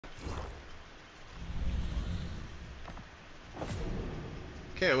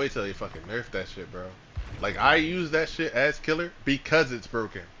can't wait till they fucking nerf that shit, bro. Like, I use that shit as killer because it's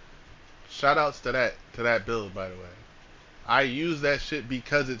broken. Shout outs to that build, by the way. I use that shit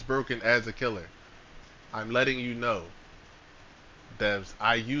because it's broken as a killer. I'm letting you know, devs.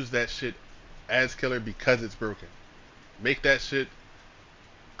 I use that shit as killer because it's broken. Make that shit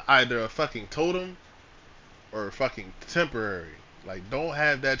either a fucking totem or a fucking temporary. Like, don't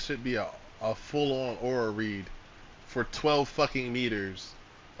have that shit be a full-on aura read for 12 fucking meters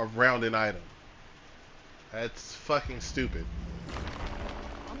around an item. That's fucking stupid.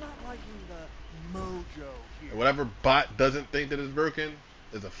 I'm not liking the mojo here. And whatever bot doesn't think that it's broken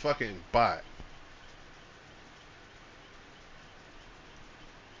is a fucking bot.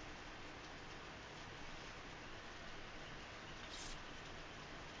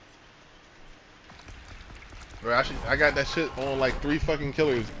 Bro, actually, I got that shit on like 3 fucking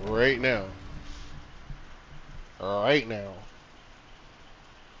killers right now. Right now.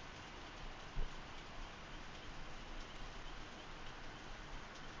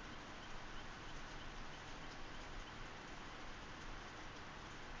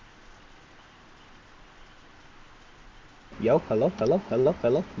 Yo, hello, hello, hello,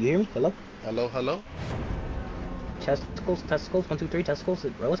 hello. You hear me? Hello? Hello, hello? Testicles, testicles, 1, 2, 3, testicles.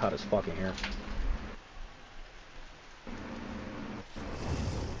 Bro, it's hot as fuck in here.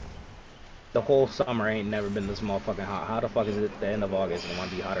 The whole summer ain't never been this motherfucking hot. How the fuck is it the end of August and it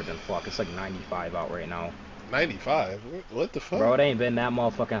want to be hotter than fuck? It's like 95 out right now. 95? What the fuck? Bro, it ain't been that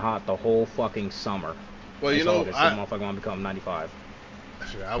motherfucking hot the whole fucking summer. Well, you know, August, this motherfucker want to become 95.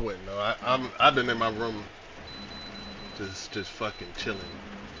 Actually, I wouldn't know. I've been in my room just fucking chilling.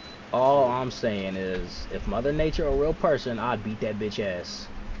 All I'm saying is, if Mother Nature a real person, I'd beat that bitch ass.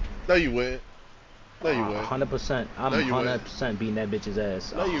 No, you wouldn't. No, you wouldn't. 100%. I'm 100% beating that bitch's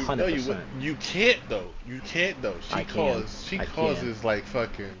ass. No, you 100%. No, you wouldn't. You can't though. You can't though. She causes like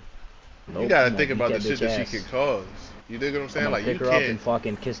fucking. Nope, you gotta think about the shit that she can cause. You dig what I'm saying? Like, you pick her up and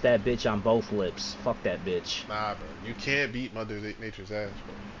fucking kiss that bitch on both lips. Fuck that bitch. Nah, bro. You can't beat Mother Nature's ass,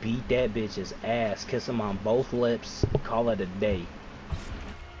 bro. Beat that bitch's ass. Kiss him on both lips. Call it a day.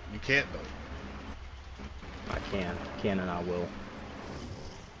 You can't though. I can and I will.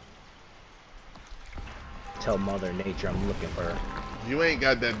 Tell Mother Nature I'm looking for her. You ain't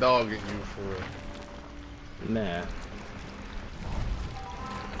got that dog in you for real. Man.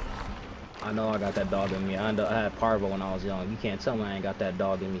 I know I got that dog in me. I had parvo when I was young. You can't tell me I ain't got that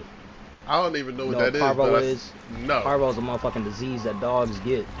dog in me. I don't even know what that is. Parvo is? No. Parvo's a motherfucking disease that dogs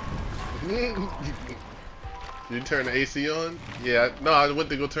get. You turn the AC on? Yeah, no, I went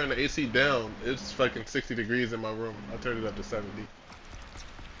to go turn the AC down. It's fucking 60 degrees in my room. I turned it up to 70.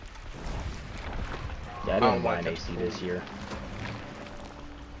 Yeah, I didn't buy an AC this year.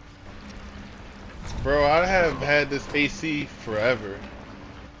 Bro, I have had this AC forever.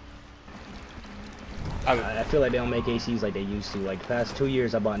 I feel like they don't make ACs like they used to. Like the past 2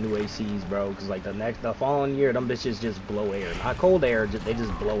 years, I bought new ACs, bro. Cause like the following year, them bitches just blow air. Not cold air, they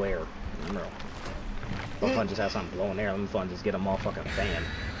just blow air. Bro. No fun just have something blowing air. I'm fun just get a motherfucking fan.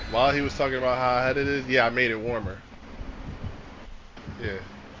 While he was talking about how hot it is, yeah, I made it warmer.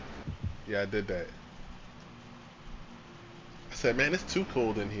 Yeah, I did that. I said, man, it's too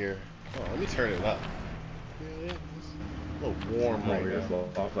cold in here. Oh, let me turn it up. Yeah, it's a little warm right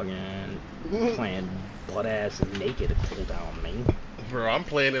now. Fucking playing butt ass and naked to cool down, man. Bro, I'm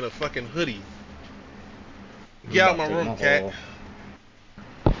playing in a fucking hoodie. Get out of my room, cat.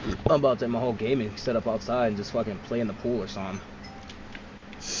 I'm about to take my whole gaming setup outside and just fucking play in the pool or something.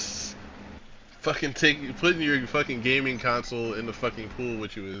 Fucking putting your fucking gaming console in the fucking pool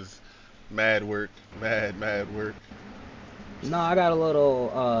with you is mad work. Mad work. No, I got a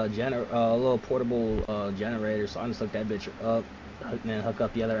little portable generator, so I just hook that bitch up and then hook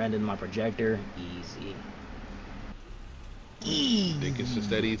up the other end of my projector. Easy. Think it's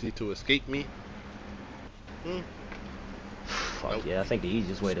just that easy to escape me? Fuck nope. Yeah, I think the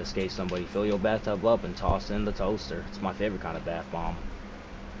easiest way to escape somebody, fill your bathtub up and toss in the toaster. It's my favorite kind of bath bomb.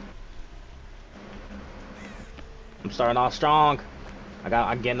 I'm starting off strong.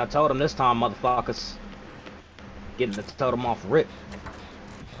 I'm getting a totem this time, motherfuckers. Getting the totem off rip.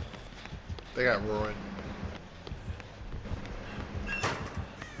 They got ruined.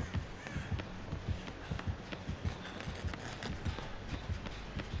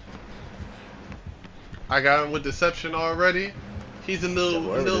 I got him with deception already. He's a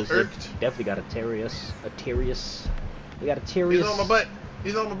little irked. Definitely got a Terrius. We got a Terrius. He's on my butt.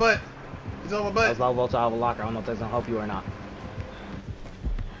 He's on my butt. He's on my butt. I was low voltage out of a locker. I don't know if that's gonna help you or not.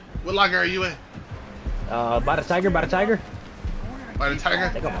 What locker are you in? By the tiger. By the tiger. By the tiger? I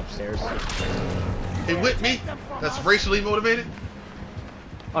think I'm upstairs. He whipped me? That's racially motivated?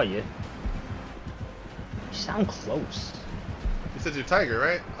 Oh yeah. You sound close. You said you're Tiger,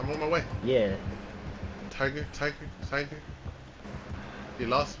 right? I'm on my way. Yeah. Tiger, Tiger, Tiger. You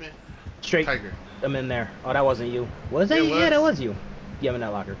lost me? Straight. Tiger. I'm in there. Oh, that wasn't you. Was that It you? was. Yeah, that was you. Yeah, I'm in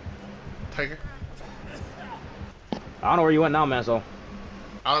that locker. Tiger. I don't know where you went now, man. So.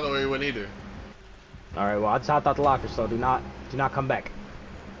 I don't know where you went either. All right. Well, I just hopped out the locker, so do not come back.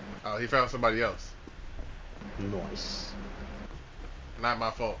 Oh, he found somebody else. Nice. Not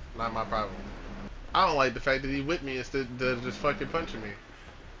my fault. Not my problem. I don't like the fact that he whipped me instead of just fucking punching me.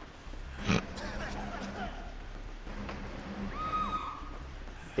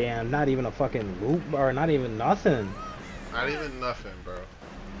 Damn, not even a fucking loop or not even nothing. Not even nothing, bro.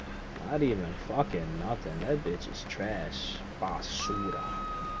 Not even fucking nothing. That bitch is trash. Basura.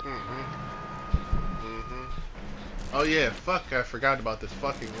 Oh yeah, fuck, I forgot about this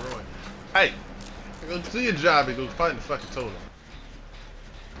fucking ruin. Hey! Go do your job and go find the fucking totem.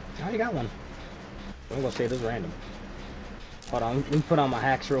 I already got one. I'm gonna say this random. Hold on, let me put on my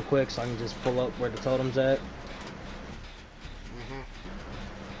hacks real quick so I can just pull up where the totem's at.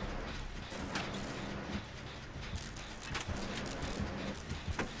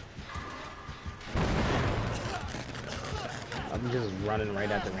 I'm just running right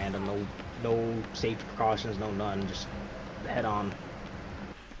at the random, no safety precautions, no none, just head on.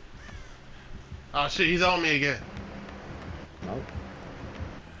 Oh shit, he's on me again. Nope.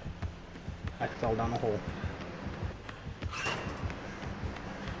 I fell down the hole.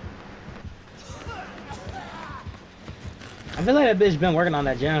 I feel like that bitch been working on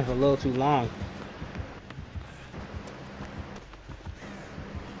that gen for a little too long.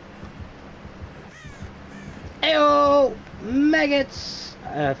 Ayo! Maggots!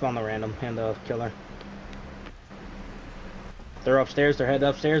 I found the random and the killer. They're upstairs, they're heading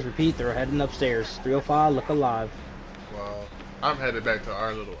upstairs. Repeat, they're heading upstairs. 305, look alive. Well, I'm headed back to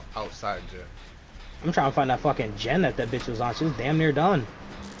our little outside gym. I'm trying to find that fucking gen that bitch was on. She was damn near done.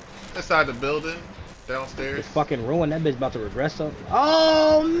 Inside the building, downstairs. It's fucking ruined. That bitch about to regress up.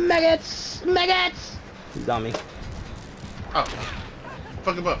 Oh, maggots! Maggots! He's on me. Oh.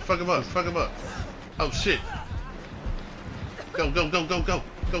 Fuck him up, fuck him up, fuck him up. Oh shit. Go, go, go, go, go.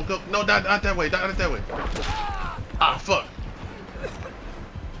 Go, go. No, not that way, not that way. Ah, fuck.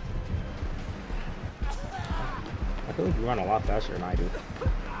 I feel like you run a lot faster than I do.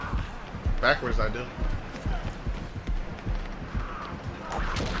 Backwards I do.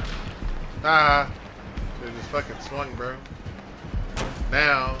 Ah. They just fucking swung, bro.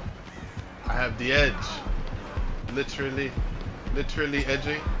 Now, I have the edge. Literally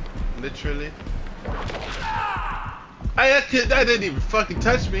edging. Literally. That didn't even fucking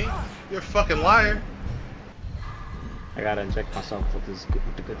touch me. You're a fucking liar. I gotta inject myself with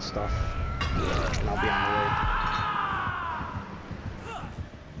the good stuff. And I'll be on the way.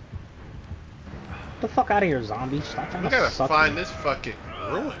 Get the fuck out of here, zombie. Stop trying We to gotta suck find me. this fucking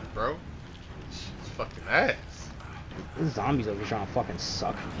ruin, bro. This shit's fucking ass. This zombie's over here trying to fucking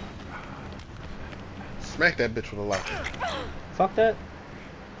suck me. Smack that bitch with a locker. Fuck that.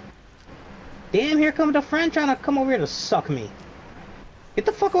 Damn, here comes the friend trying to come over here to suck me. Get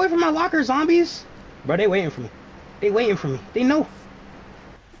the fuck away from my locker, zombies. Bro, they waiting for me. They waiting for me. They know.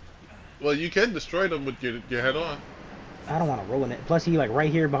 Well, you can destroy them with your head on. I don't want to ruin it. Plus, he like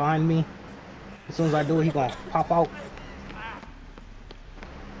right here behind me. As soon as I do it, he gonna pop out.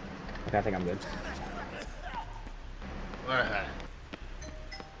 Okay, I think I'm good. Alright.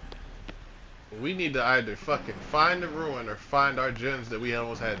 We need to either fucking find the ruin or find our gens that we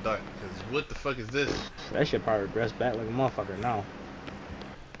almost had done. Because what the fuck is this? That shit probably regress back like a motherfucker now.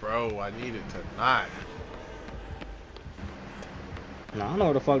 Bro, I need it tonight. No, I don't know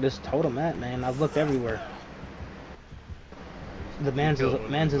where the fuck this totem at, man. I've looked everywhere. The man's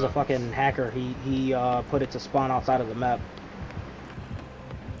is a fucking hacker. He put it to spawn outside of the map.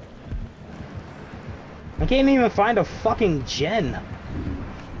 I can't even find a fucking gen.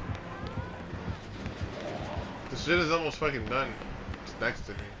 The shit is almost fucking done. It's next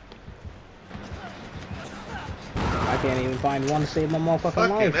to me. I can't even find one to save my motherfucking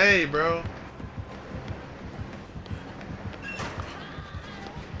Fucking life. hey, bro.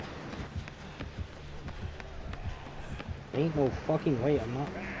 Ain't no fucking way I'm not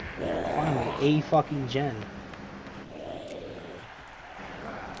finding a fucking gen.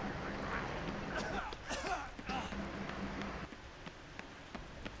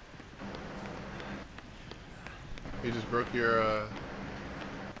 You just broke your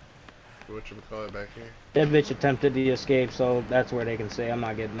whatchamacallit back here. That bitch attempted to escape, so that's where they can say I'm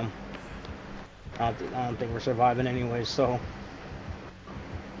not getting them. I don't think we're surviving anyway, so.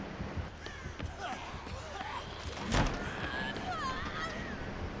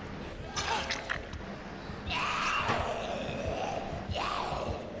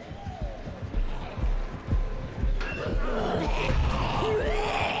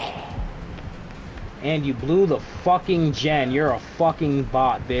 And you blew the fucking gen. You're a fucking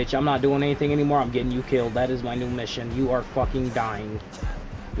bot, bitch. I'm not doing anything anymore. I'm getting you killed. That is my new mission. You are fucking dying.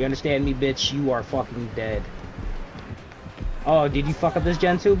 You understand me, bitch? You are fucking dead. Oh, did you fuck up this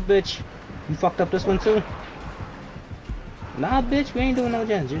gen too, bitch? You fucked up this one too? Nah, bitch. We ain't doing no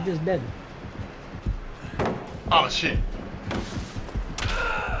gens. You're just dead. Oh, shit.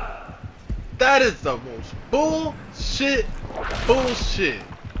 That is the most bullshit.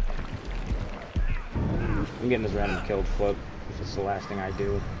 I'm getting this random killed flip. If it's the last thing I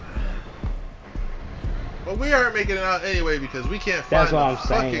do. But we aren't making it out anyway because we can't find That's what I'm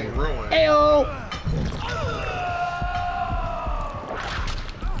fucking saying. ruin. Ayo!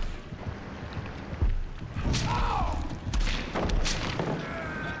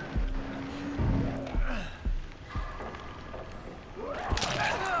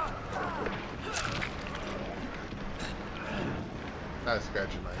 I was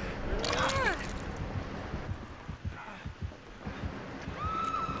scratching my head.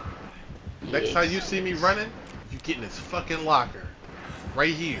 Next time you see me running, you get in this fucking locker.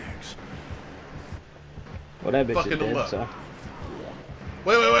 Right here. Well, that bitch Fucking is them dead, up. so.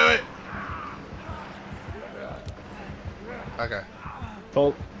 Wait. Okay.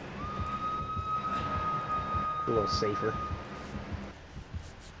 Oh. A little safer.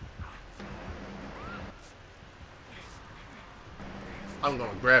 I'm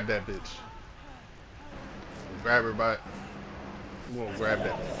gonna grab that bitch. Grab her by. I'm gonna grab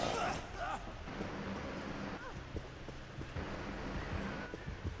that bitch.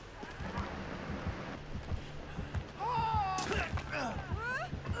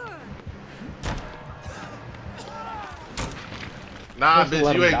 Nah, Just bitch,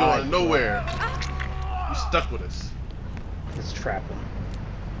 let you him ain't die, going nowhere. You stuck with us. Let's trap him.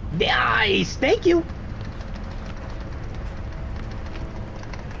 Nice! Thank you!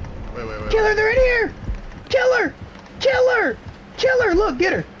 Wait. Killer, they're in here! Killer! Killer! Killer! Look,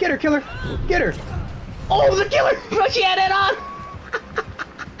 get her! Get her, killer! Get her! Oh, the killer! But she had it on!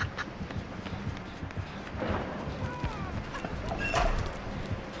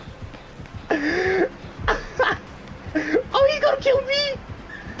 Oh, he's gonna kill me!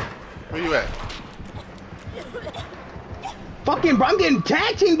 Where you at? Fucking, bro, I'm getting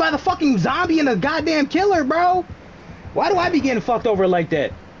tag teamed by the fucking zombie and the goddamn killer, bro! Why do I be getting fucked over like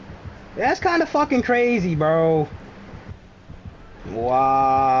that? That's kind of fucking crazy, bro.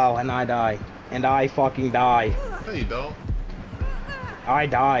 Wow, and I die. And I fucking die. No, you don't. I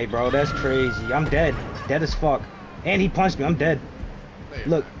die, bro. That's crazy. I'm dead. Dead as fuck. And he punched me. I'm dead. No, you're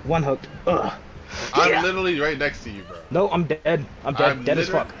Look, not. one hooked. Ugh. I'm Yeah. literally right next to you, bro. No, I'm dead. I'm dead. I'm Dead as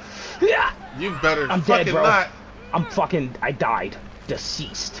literally- fuck. Yeah. You better I'm fucking dead, bro. not. I'm fucking. I died.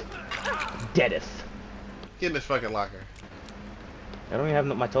 Deceased. Deadeth. Get in this fucking locker. I don't even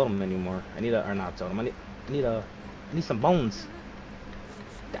have my totem anymore. I need a, or not totem. I need some bones.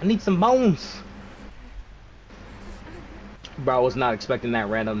 I need some bones. Bro, I was not expecting that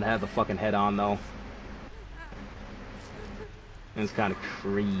random to have the fucking head on though. It's kind of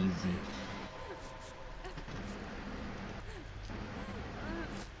crazy.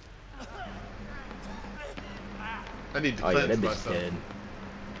 I need to Oh yeah, cleanse that bitch myself. dead.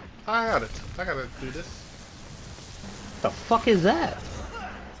 I gotta do this. The fuck is that?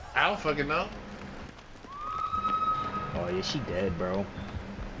 I don't fucking know. Oh yeah, she dead, bro.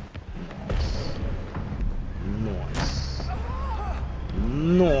 Nice.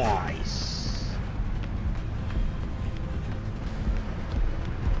 Nice.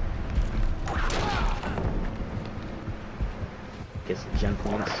 Get some gen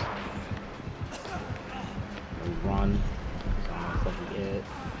points. And run. So I'm gonna fucking get.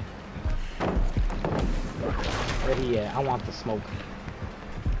 Where he at? I want the smoke.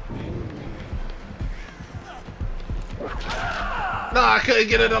 No, I couldn't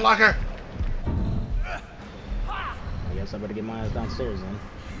get in the locker. I guess I better get my ass downstairs then.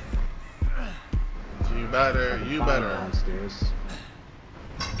 You better. You Find better. downstairs.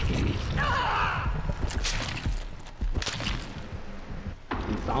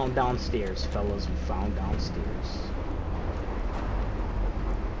 We found downstairs, fellas. We found downstairs.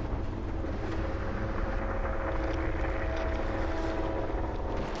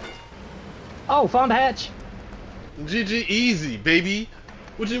 Oh, found a hatch. GG easy, baby.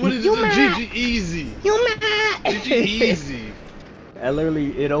 What did you You do? mad? GG easy. You mad? GG easy. I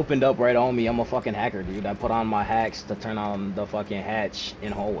literally, it opened up right on me. I'm a fucking hacker, dude. I put on my hacks to turn on the fucking hatch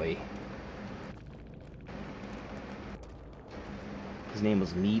in hallway. His name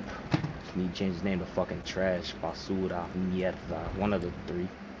was Meep. Meep changed his name to fucking Trash, Basura, Mierda, one of the three.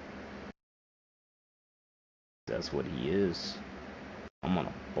 That's what he is. I'm on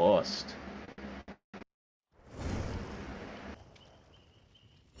a bust.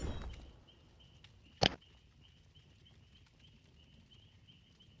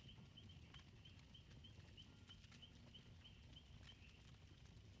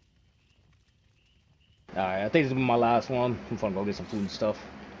 Alright, I think this will be my last one. I'm gonna go get some food and stuff.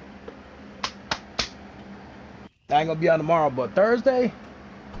 I ain't gonna be on tomorrow, but Thursday?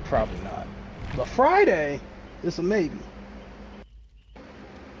 Probably not. But Friday, it's a maybe.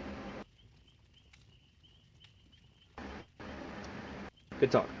 Good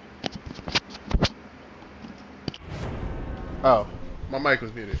talk. Oh, my mic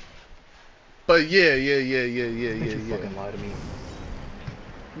was muted. But yeah. Fucking lie to me.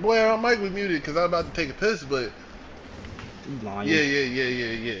 Boy, my mic was muted because I was about to take a piss, but You lying.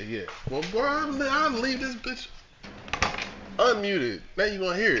 yeah. Well, bro, I'll leave this bitch unmuted. Now you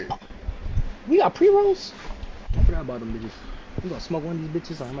gonna hear it. We got pre-rolls? I forgot about them bitches. We gonna smoke one of these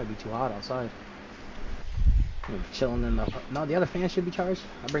bitches, or it might be too hot outside. I'm chilling in the... No, the other fan should be charged.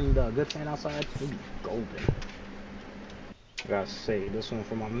 I bring the good fan outside. It'll be golden. I gotta say, this one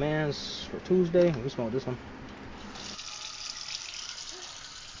for my mans for Tuesday. Let me smoke this one.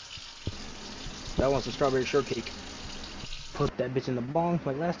 That one's a strawberry shortcake. Put that bitch in the bong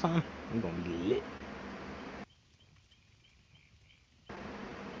like last time. I'm gonna be lit.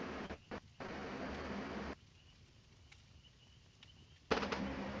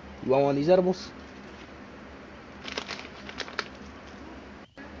 You want one of these edibles?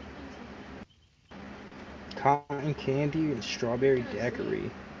 Cotton candy and strawberry daiquiri.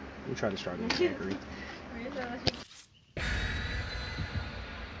 Let me try the strawberry daiquiri.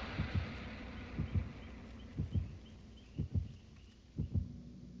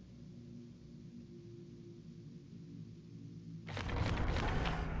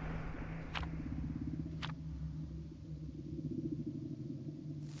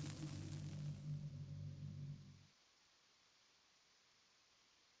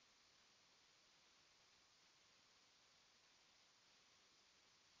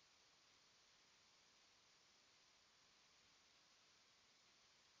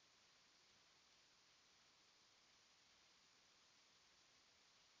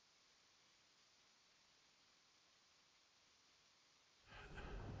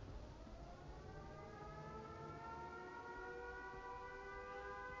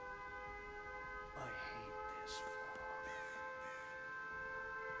 I hate this fog.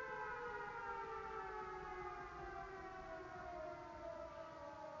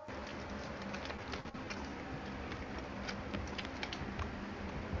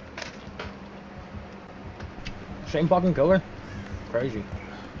 Same fucking color? Crazy.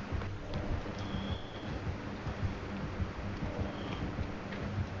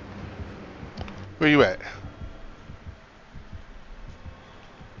 Where you at?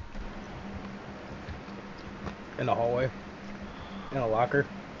 In the hallway. In a locker.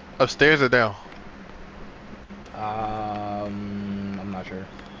 Upstairs or down? I'm not sure.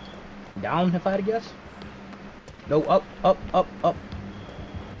 Down, if I had to guess? No, up.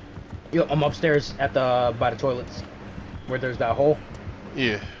 Yo, I'm upstairs at the by the toilets, where there's that hole.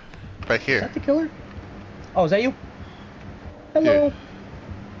 Yeah, back Is here. that the killer? Oh, is that you? Hello. Yeah.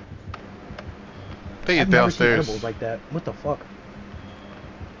 I think he's I've never seen downstairs. edibles like that. What the fuck?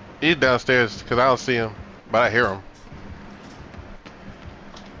 He's downstairs because I don't see him, but I hear him.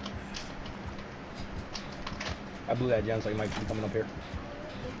 I blew that gen, so he might be coming up here.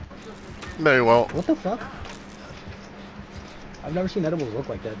 No, he won't. What the fuck? I've never seen edibles look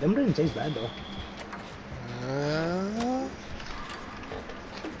like that. Them didn't taste bad though.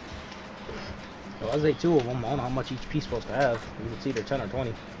 Well, I ate 2 of them. I don't know how much each piece supposed to have. You can see either 10 or 20.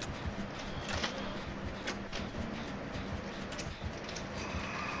 Is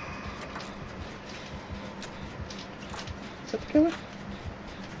that the killer?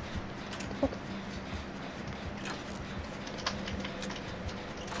 What the fuck?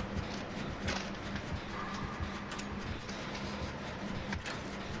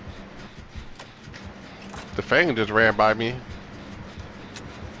 The Fang just ran by me.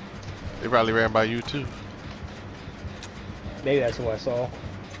 They probably ran by you too. Maybe that's what I saw.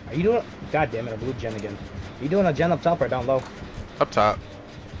 Are you doing? God damn it! I blew gen again. Are you doing a gen up top or down low? Up top.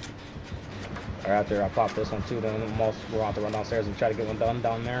 Or after I pop this one too, then we'll have to run downstairs and try to get one done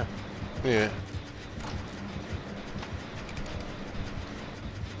down there. Yeah.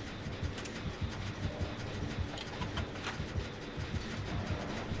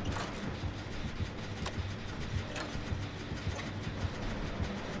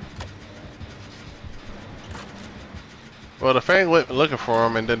 Well, the Fang went looking for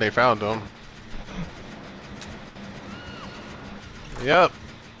him, and then they found him. Yep.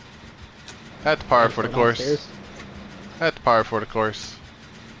 Had to par for the course. Downstairs. Had to par for the course.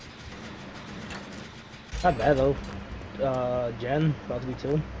 Not bad though. Gen, about to be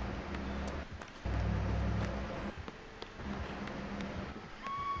 2.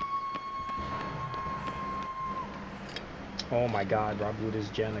 Oh my god, Rob boot his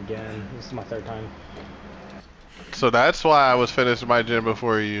gen again. This is my third time. So that's why I was finishing my gen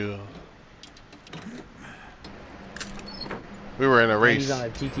before you. We were in a race. He's on a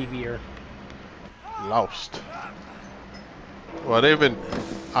TTV-er. Lost. Well, they've been.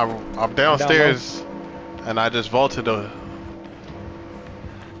 I'm downstairs, and I just vaulted the.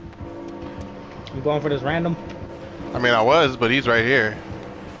 You going for this random? I mean, I was, but he's right here.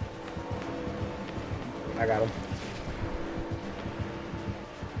 I got him.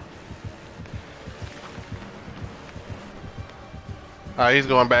 Alright, he's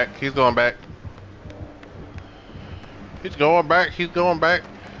going back. He's going back. He's going back. He's going back.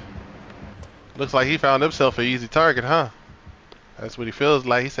 Looks like he found himself an easy target, huh? That's what he feels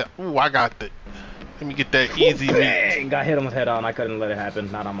like. He said, "Ooh, I got that. Let me get that easy meat." Dang, got hit him with head on. I couldn't let it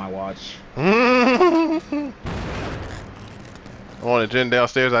happen. Not on my watch. I wanted gen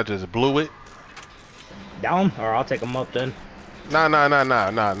downstairs. I just blew it. Down? Or I'll take him up then. Nah.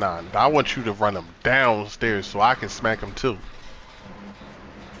 I want you to run him downstairs so I can smack him too.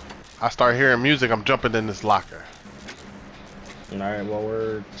 I start hearing music. I'm jumping in this locker. Alright, well,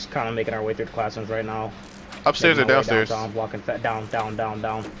 we're just kind of making our way through the classrooms right now. Upstairs or downstairs? Down, walking down.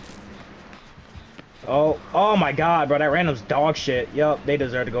 Oh my god, bro, that random's dog shit. Yup, they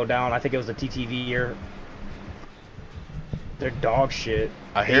deserve to go down. I think it was a TTV here. They're dog shit.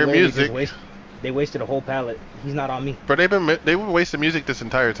 I hear music. They wasted a whole pallet. He's not on me. But they've been wasting music this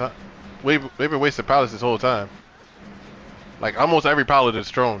entire time. They've been wasting pallets this whole time. Like almost every pallet is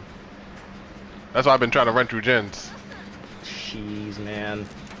thrown. That's why I've been trying to run through gens. Jeez, man.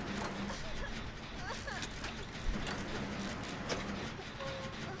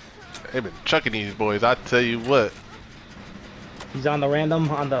 They've been chucking these boys. I tell you what. He's on the random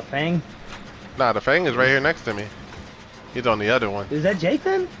on the Fang. Nah, the Fang is right here next to me. He's on the other one. Is that Jake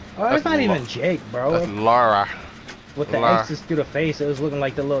then? Oh, that's not even Jake, bro. That's Lara. With the X's through the face, it was looking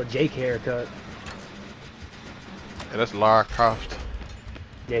like the little Jake haircut. Yeah, that's Lara Croft.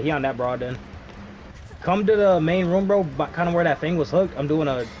 Yeah, he on that broad then. Come to the main room, bro. Kind of where that thing was hooked. I'm doing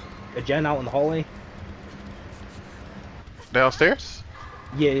a gen out in the hallway. Downstairs?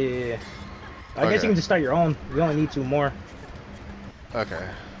 Yeah. I guess you can just start your own. We only need 2 more. Okay.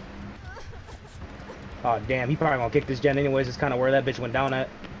 Oh damn, he probably gonna kick this gen anyways. It's kind of where that bitch went down at.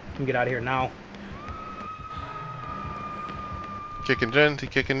 Can get out of here now. Kicking gens, he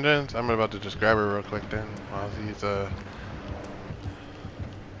kicking gens. I'm about to just grab her real quick then. While he's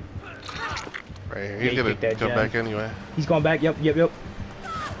right here. He's gonna come back anyway. He's going back. Yep.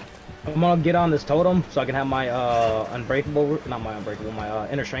 I'm gonna get on this totem so I can have my my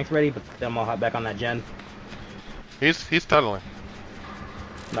inner strength ready. But then I'm gonna hop back on that gen. He's tunneling.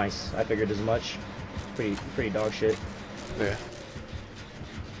 Nice. I figured as much. Pretty dog shit. Yeah.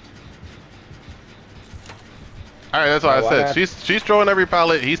 Alright, that's what I said. She's throwing every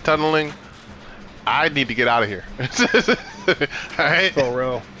pallet, he's tunneling. I need to get out of here. Alright? For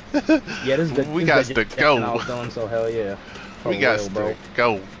real. Yeah, this is good. We got to go. I was doing, so hell yeah. We got to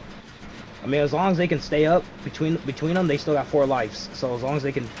go. I mean, as long as they can stay up between them, they still got 4 lives. So as long as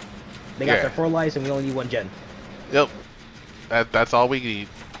they got their 4 lives, and we only need 1 gen. Yep. That's all we need.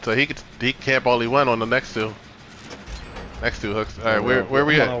 So he can camp all he want on the next 2 hooks. All right, where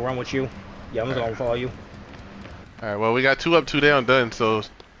we at? I'm gonna run with you. Yeah, I'm just gonna follow you. All right. Well, we got 2 up, 2 down done. So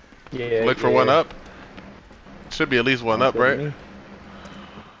yeah, look for 1 up. Should be at least 1 up, right?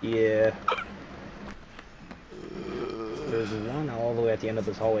 Yeah. There's 1 all the way at the end of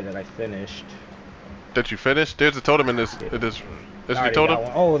this hallway that I finished. That you finished? There's a totem in this. Yeah. This your totem?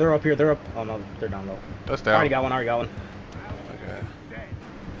 Oh, they're up here. They're up. Oh no, they're down low. That's down. I already got one. Okay.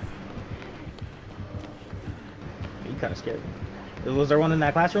 You kind of scared me. Was there one in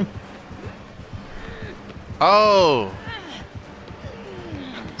that classroom? Oh.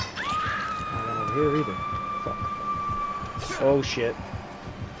 Not over here either. Fuck. Oh shit.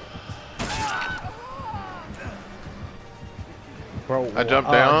 Bro, I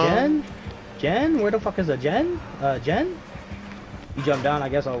jumped down. Jen? Where the fuck is a Jen? Jen? You jump down, I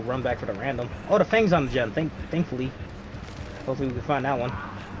guess I'll run back for the random. Oh, the Fang's on the Jen, thankfully. Hopefully we can find that one.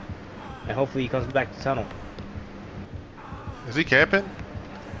 And hopefully he comes back to tunnel. Is he camping?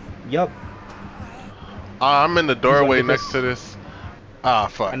 Yup. I'm in the doorway next to this. Ah,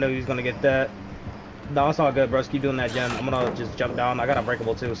 fuck. I know he's gonna get that. No, it's all good, bro. Just keep doing that, Jen. I'm gonna just jump down. I got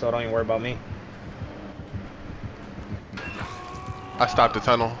Unbreakable too, so don't even worry about me. I stopped the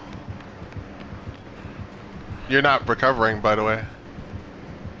tunnel. You're not recovering, by the way.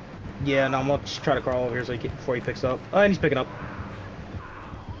 Yeah, no, I'm gonna just try to crawl over here before he picks up. Oh, and he's picking up.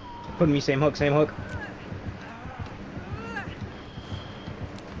 Putting me same hook.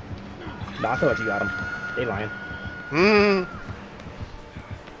 Nah, I feel like you got him. They lying. Hmm.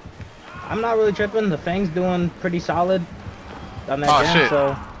 I'm not really tripping. The Fang's doing pretty solid on that Oh, gen, shit.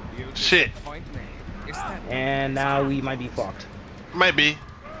 so. Shit. And now we might be fucked. Might be.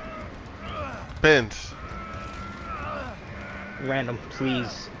 Depends. Random,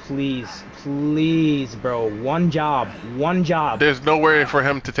 please, please, please, bro. One job. One job. There's nowhere for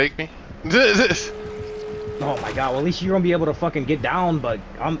him to take me. Oh my god, well at least you're gonna be able to fucking get down, but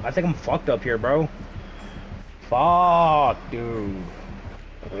I think I'm fucked up here, bro. Fuck, dude.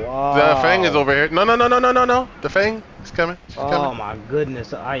 Wow. The Fang is over here. No, no, no, no, no, no, no. The Fang is coming. She's Oh coming. my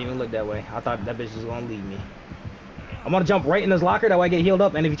goodness, I didn't even look that way. I thought that bitch was gonna leave me. I'm gonna jump right in his locker, that way I get healed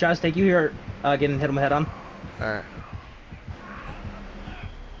up, and if he tries to take you here, hit him head on. Alright.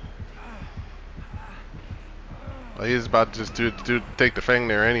 Well, he's about to just take the Fang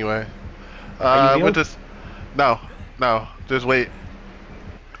there anyway. Are you We'll healed? just... No, just wait.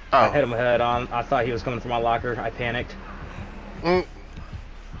 I Oh. hit him head on. I thought he was coming from my locker. I panicked. Mm.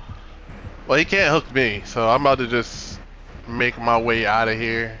 Well, he can't hook me, so I'm about to just make my way out of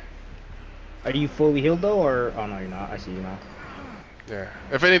here. Are you fully healed though, or oh no, you're not. I see you now. Yeah.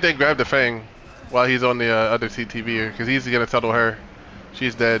 If anything, grab the Fang while he's on the other CTV, because he's gonna settle her.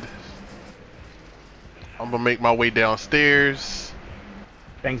 She's dead. I'm gonna make my way downstairs.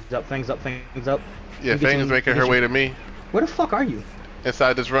 Things up, things up, things up. Yeah, Fang's making her way to me. Where the fuck are you?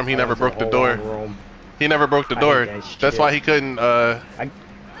 Inside this room, he never That's a broke the whole door. long room. He never broke the I door. hate that That's shit. why he couldn't.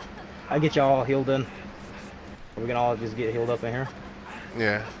 I get y'all all healed in. We can all just get healed up in here.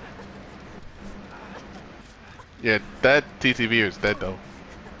 Yeah. Yeah, that TTV is dead though.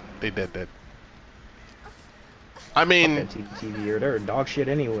 They dead. I mean, Fuck that TV or they're dog shit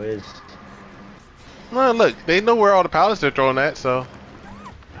anyways. well, look, they know where all the pallets they're throwing at, so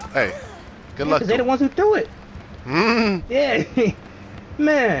hey, good luck. Because they're the ones who threw it. Mm. Yeah,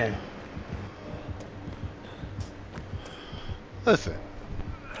 man. Listen,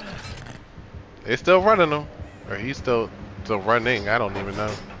 they still running them, or he's still running. I don't even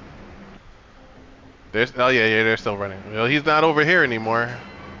know. There's, oh yeah, they're still running. Well, he's not over here anymore.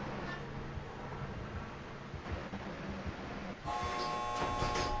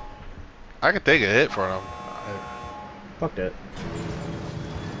 I could take a hit for him. Fuck that.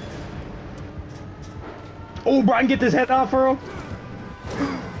 Oh, Brian, get this head off for him.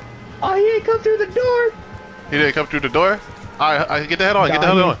 Oh, he ain't come through the door. He didn't come through the door. I get the head on. Get the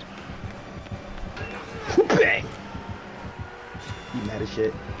head on. Bang. He mad as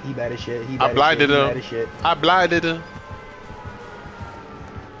shit. He bad as shit. He bad I blinded as shit. He him. mad as shit. I blinded him.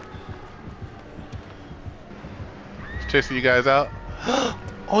 Chasing you guys out.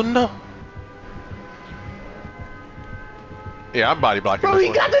 Oh no. Yeah, I'm body blocking Bro, this he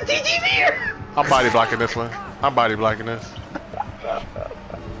one. got the TGV here. I'm body blocking this one. I'm body blocking this.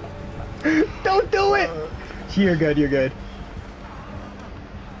 Don't do it. You're good. You're good.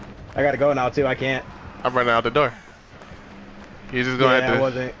 I gotta go now too. I can't. I'm running out the door. He's just gonna Yeah, I have to.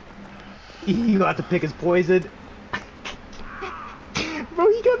 wasn't. You got to pick his poison. Bro,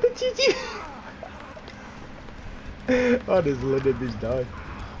 he got the TGV. Oh, this little bitch died.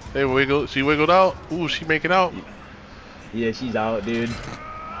 They wiggle. She wiggled out. Ooh, she making out. Yeah, she's out, dude.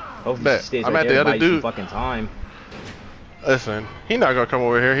 Hopefully Bet. she stays I'm right at there the to other buy you some dude. fucking time. Listen, he not gonna come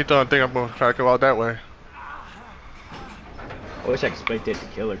over here. He don't think I'm gonna try to come out that way. I wish I could spectate the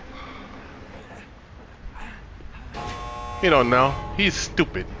killer. He don't know. He's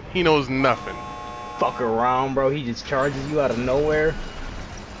stupid. He knows nothing. Fuck around, bro. He just charges you out of nowhere.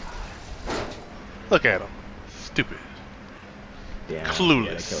 Look at him. Stupid. Damn. Clueless.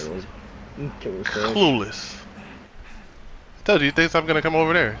 Yeah, the killer was trash. Clueless. I told you, he thinks I'm gonna come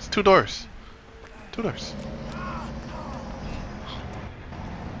over there. It's 2 doors. 2 doors.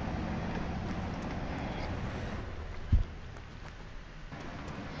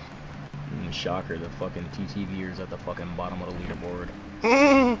 Shocker, the fucking TTVers at the fucking bottom of the leaderboard.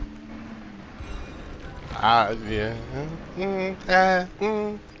 Yeah.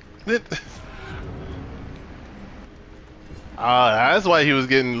 That's why he was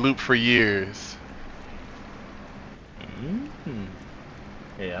getting looped for years.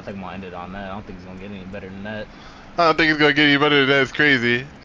 Yeah, I think mine ended on that. I don't think he's gonna get any better than that. I don't think he's gonna get any better than that. It's crazy.